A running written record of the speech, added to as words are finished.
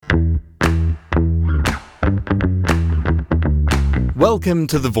Welcome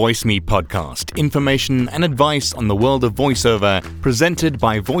to the VoiceMe podcast, information and advice on the world of voiceover, presented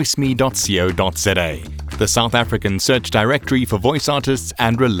by voiceme.co.za, the South African search directory for voice artists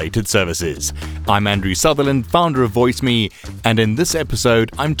and related services. I'm Andrew Sutherland, founder of VoiceMe, and in this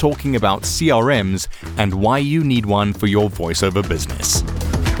episode, I'm talking about CRMs and why you need one for your voiceover business.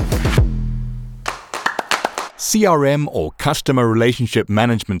 CRM, or Customer Relationship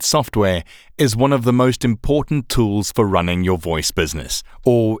Management Software, is one of the most important tools for running your voice business,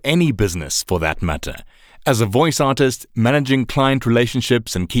 or any business for that matter. As a voice artist, managing client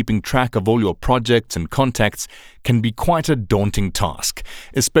relationships and keeping track of all your projects and contacts can be quite a daunting task,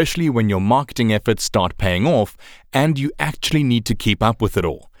 especially when your marketing efforts start paying off and you actually need to keep up with it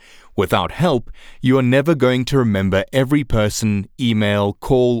all. Without help, you are never going to remember every person, email,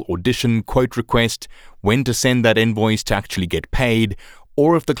 call, audition, quote request, when to send that invoice to actually get paid,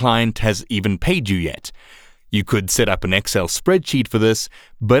 or if the client has even paid you yet. You could set up an Excel spreadsheet for this,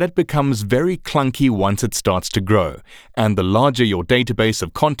 but it becomes very clunky once it starts to grow, and the larger your database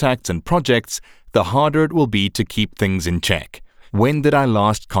of contacts and projects, the harder it will be to keep things in check. When did I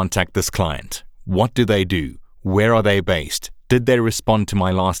last contact this client? What do they do? Where are they based? Did they respond to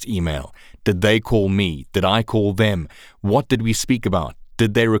my last email? Did they call me? Did I call them? What did we speak about?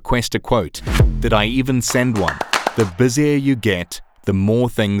 Did they request a quote? Did I even send one? The busier you get, the more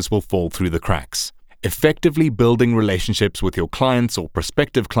things will fall through the cracks. Effectively building relationships with your clients or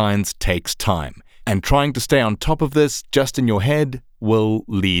prospective clients takes time, and trying to stay on top of this just in your head will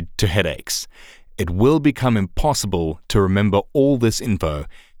lead to headaches. It will become impossible to remember all this info,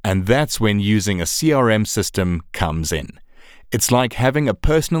 and that's when using a CRM system comes in. It's like having a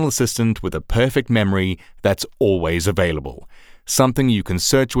personal assistant with a perfect memory that's always available, something you can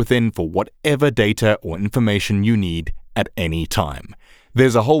search within for whatever data or information you need at any time.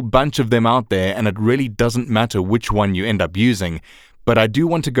 There's a whole bunch of them out there, and it really doesn't matter which one you end up using, but I do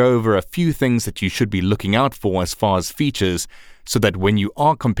want to go over a few things that you should be looking out for as far as features, so that when you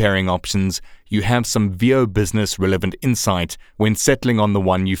are comparing options, you have some VO business relevant insight when settling on the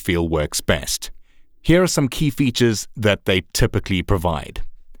one you feel works best. Here are some key features that they typically provide: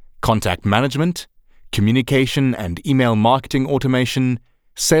 contact management, communication and email marketing automation,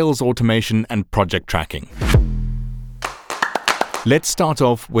 sales automation, and project tracking. Let's start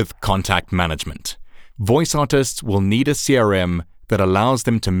off with contact management. Voice artists will need a CRM that allows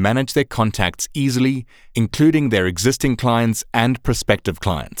them to manage their contacts easily, including their existing clients and prospective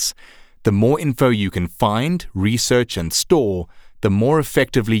clients. The more info you can find, research, and store, the more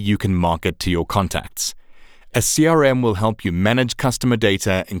effectively you can market to your contacts. A CRM will help you manage customer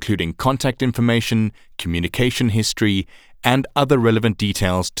data, including contact information, communication history, and other relevant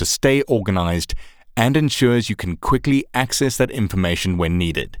details to stay organized, and ensures you can quickly access that information when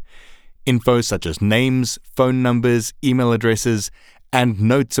needed. Info such as names, phone numbers, email addresses, and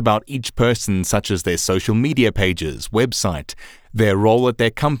notes about each person such as their social media pages, website, their role at their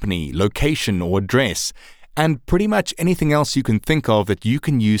company, location or address, and pretty much anything else you can think of that you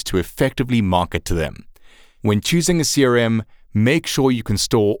can use to effectively market to them. When choosing a CRM, make sure you can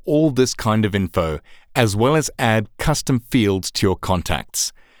store all this kind of info, as well as add custom fields to your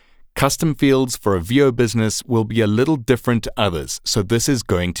contacts. Custom fields for a VO business will be a little different to others, so this is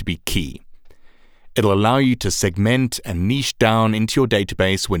going to be key. It'll allow you to segment and niche down into your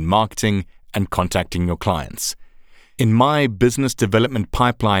database when marketing and contacting your clients. In my business development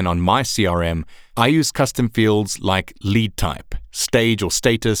pipeline on my CRM, I use custom fields like lead type, stage or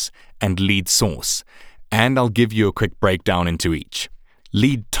status, and lead source, and I'll give you a quick breakdown into each.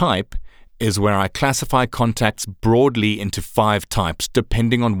 Lead type is where I classify contacts broadly into 5 types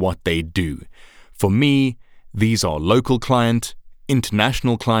depending on what they do. For me, these are local client,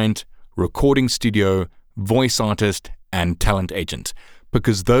 international client, recording studio, voice artist, and talent agent,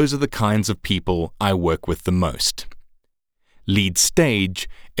 because those are the kinds of people I work with the most. Lead stage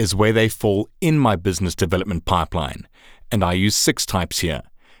is where they fall in my business development pipeline, and I use 6 types here,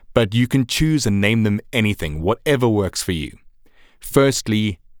 but you can choose and name them anything, whatever works for you.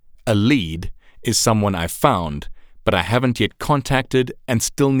 Firstly, a lead is someone I've found, but I haven't yet contacted and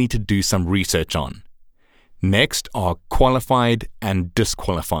still need to do some research on. Next are qualified and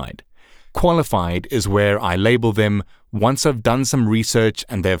disqualified. Qualified is where I label them once I've done some research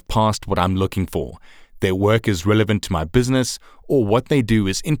and they've passed what I'm looking for. Their work is relevant to my business, or what they do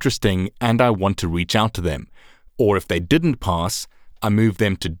is interesting and I want to reach out to them. Or if they didn't pass, I move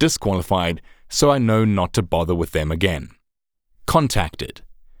them to disqualified so I know not to bother with them again. Contacted.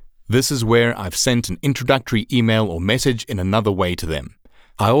 This is where I've sent an introductory email or message in another way to them.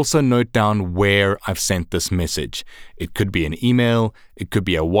 I also note down where I've sent this message. It could be an email, it could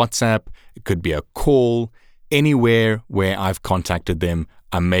be a WhatsApp, it could be a call. Anywhere where I've contacted them,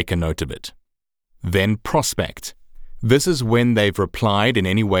 I make a note of it. Then prospect. This is when they've replied in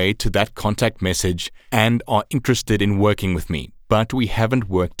any way to that contact message and are interested in working with me, but we haven't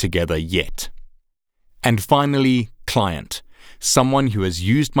worked together yet. And finally, client. Someone who has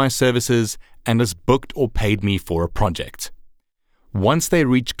used my services and has booked or paid me for a project. Once they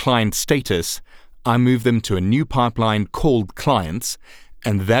reach client status, I move them to a new pipeline called clients,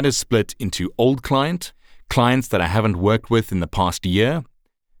 and that is split into old client, clients that I haven't worked with in the past year,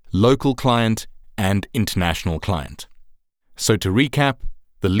 local client, and international client. So to recap,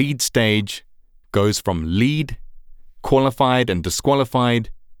 the lead stage goes from lead, qualified and disqualified,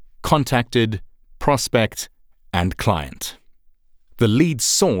 contacted, prospect, and client. The lead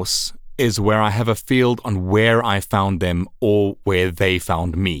source is where I have a field on where I found them or where they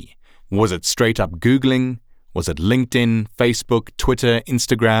found me. Was it straight up Googling? Was it LinkedIn, Facebook, Twitter,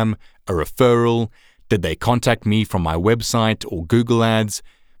 Instagram, a referral? Did they contact me from my website or Google Ads?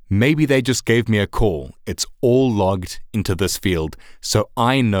 Maybe they just gave me a call. It's all logged into this field, so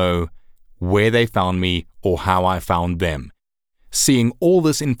I know where they found me or how I found them. Seeing all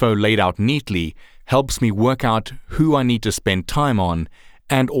this info laid out neatly helps me work out who I need to spend time on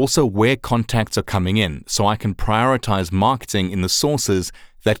and also where contacts are coming in, so I can prioritize marketing in the sources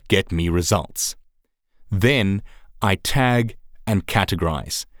that get me results. Then I tag and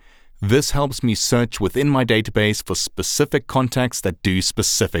categorize. This helps me search within my database for specific contacts that do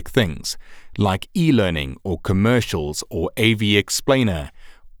specific things, like e-learning or commercials or AV Explainer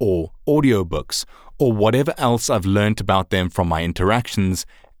or audiobooks or whatever else I've learned about them from my interactions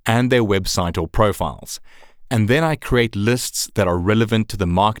and their website or profiles. And then I create lists that are relevant to the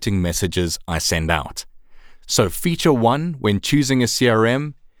marketing messages I send out. So feature 1 when choosing a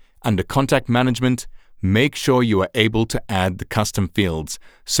CRM, under contact management, make sure you are able to add the custom fields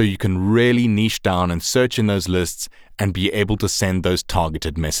so you can really niche down and search in those lists and be able to send those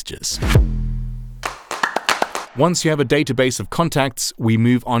targeted messages. Once you have a database of contacts, we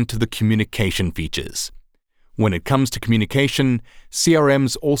move on to the communication features. When it comes to communication,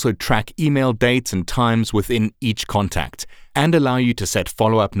 CRMs also track email dates and times within each contact and allow you to set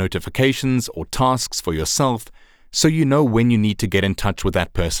follow-up notifications or tasks for yourself so you know when you need to get in touch with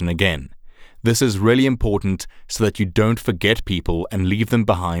that person again. This is really important so that you don't forget people and leave them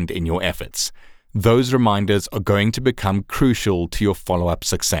behind in your efforts. Those reminders are going to become crucial to your follow-up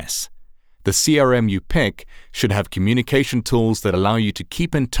success. The CRM you pick should have communication tools that allow you to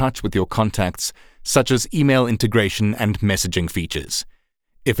keep in touch with your contacts, such as email integration and messaging features.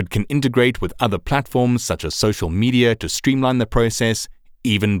 If it can integrate with other platforms such as social media to streamline the process,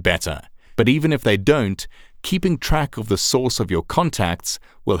 even better. But even if they don't, keeping track of the source of your contacts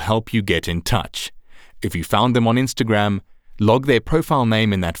will help you get in touch. If you found them on Instagram, log their profile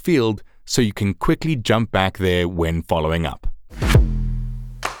name in that field so you can quickly jump back there when following up.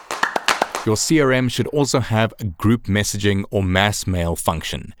 Your CRM should also have a group messaging or mass mail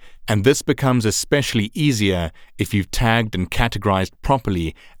function, and this becomes especially easier if you've tagged and categorized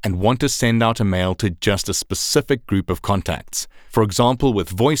properly and want to send out a mail to just a specific group of contacts. For example,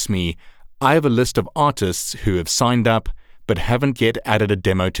 with VoiceMe, I have a list of artists who have signed up but haven't yet added a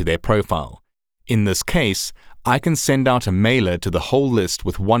demo to their profile. In this case, I can send out a mailer to the whole list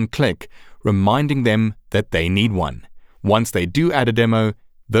with one click, reminding them that they need one. Once they do add a demo,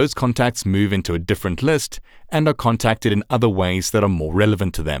 those contacts move into a different list and are contacted in other ways that are more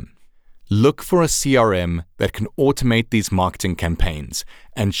relevant to them. Look for a CRM that can automate these marketing campaigns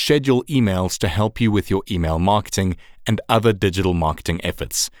and schedule emails to help you with your email marketing and other digital marketing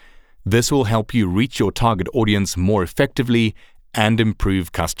efforts. This will help you reach your target audience more effectively and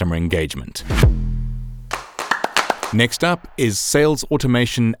improve customer engagement. Next up is sales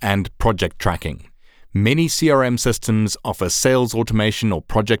automation and project tracking. Many CRM systems offer sales automation or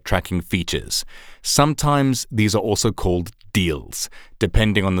project tracking features. Sometimes these are also called deals,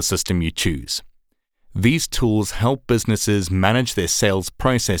 depending on the system you choose. These tools help businesses manage their sales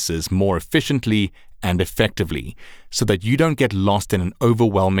processes more efficiently and effectively so that you don't get lost in an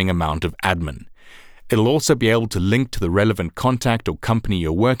overwhelming amount of admin. It'll also be able to link to the relevant contact or company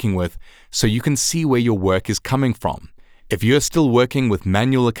you're working with so you can see where your work is coming from. If you're still working with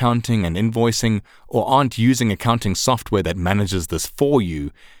manual accounting and invoicing or aren't using accounting software that manages this for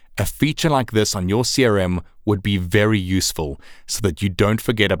you, a feature like this on your CRM would be very useful so that you don't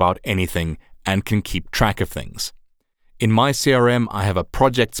forget about anything and can keep track of things. In my CRM, I have a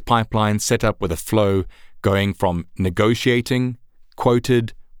projects pipeline set up with a flow going from negotiating,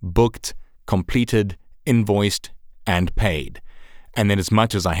 quoted, booked, completed, invoiced, and paid. And then, as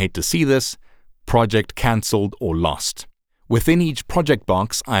much as I hate to see this, project cancelled or lost. Within each project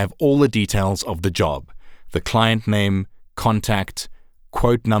box, I have all the details of the job. the client name, contact,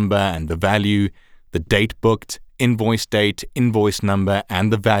 quote number and the value, the date booked, invoice date, invoice number,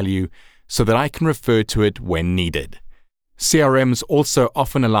 and the value, so that I can refer to it when needed. CRMs also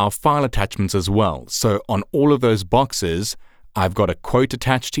often allow file attachments as well, so on all of those boxes, I've got a quote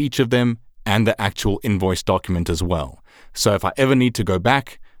attached to each of them and the actual invoice document as well. So if I ever need to go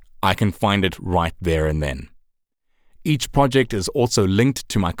back, I can find it right there and then. Each project is also linked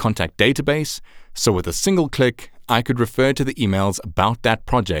to my contact database, so with a single click, I could refer to the emails about that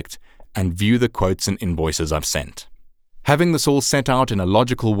project and view the quotes and invoices I've sent. Having this all set out in a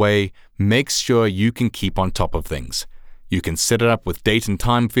logical way makes sure you can keep on top of things. You can set it up with date and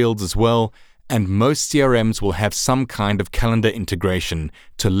time fields as well, and most CRMs will have some kind of calendar integration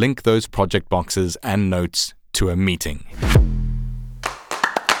to link those project boxes and notes to a meeting.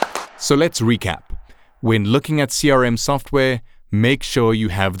 So let's recap. When looking at CRM software, make sure you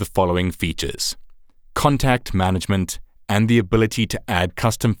have the following features: contact management and the ability to add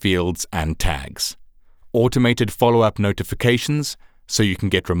custom fields and tags. Automated follow-up notifications, so you can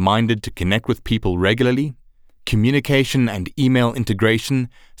get reminded to connect with people regularly. Communication and email integration,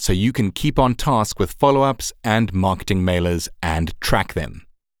 so you can keep on task with follow-ups and marketing mailers and track them.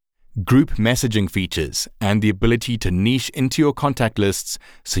 Group messaging features and the ability to niche into your contact lists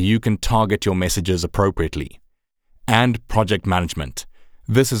so you can target your messages appropriately. And project management.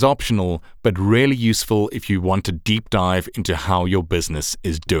 This is optional, but really useful if you want to deep dive into how your business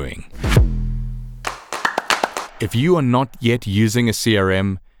is doing. If you are not yet using a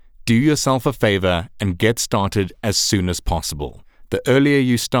CRM, do yourself a favor and get started as soon as possible. The earlier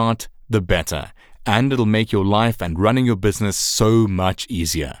you start, the better, and it'll make your life and running your business so much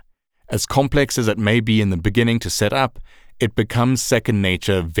easier. As complex as it may be in the beginning to set up, it becomes second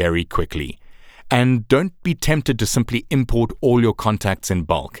nature very quickly. And don't be tempted to simply import all your contacts in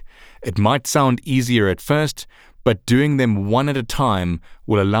bulk. It might sound easier at first, but doing them one at a time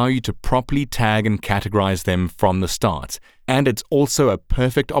will allow you to properly tag and categorize them from the start. And it's also a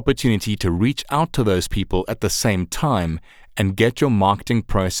perfect opportunity to reach out to those people at the same time and get your marketing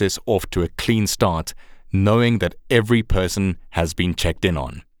process off to a clean start, knowing that every person has been checked in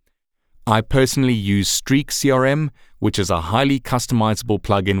on. I personally use Streak CRM, which is a highly customizable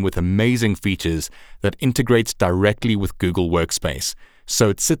plugin with amazing features that integrates directly with Google Workspace. So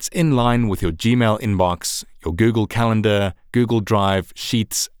it sits in line with your Gmail inbox, your Google Calendar, Google Drive,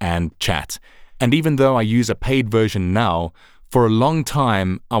 Sheets, and Chat. And even though I use a paid version now, for a long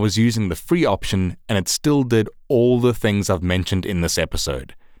time I was using the free option and it still did all the things I've mentioned in this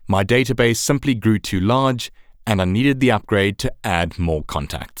episode. My database simply grew too large and I needed the upgrade to add more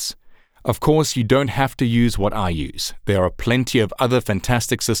contacts. Of course, you don't have to use what I use. There are plenty of other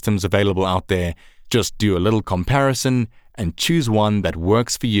fantastic systems available out there. Just do a little comparison and choose one that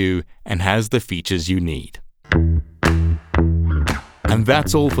works for you and has the features you need. And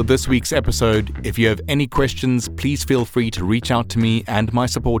that's all for this week's episode. If you have any questions, please feel free to reach out to me and my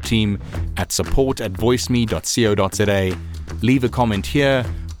support team at support@voiceme.co.za. Leave a comment here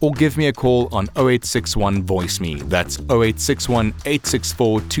or give me a call on 0861 Voice Me. That's 0861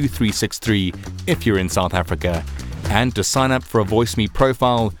 864 2363 if you're in South Africa. And to sign up for a Voice Me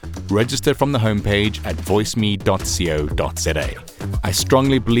profile, register from the homepage at voiceme.co.za. I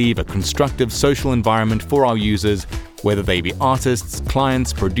strongly believe a constructive social environment for our users, whether they be artists,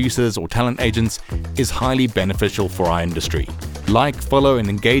 clients, producers, or talent agents, is highly beneficial for our industry. Like, follow, and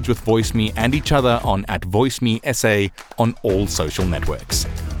engage with Voice Me and each other on @VoiceMeSA on all social networks.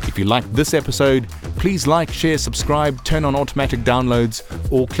 If you liked this episode, please like, share, subscribe, turn on automatic downloads,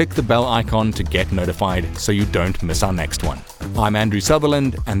 or click the bell icon to get notified so you don't miss our next one. I'm Andrew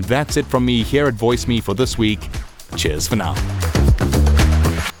Sutherland, and that's it from me here at Voice Me for this week. Cheers for now.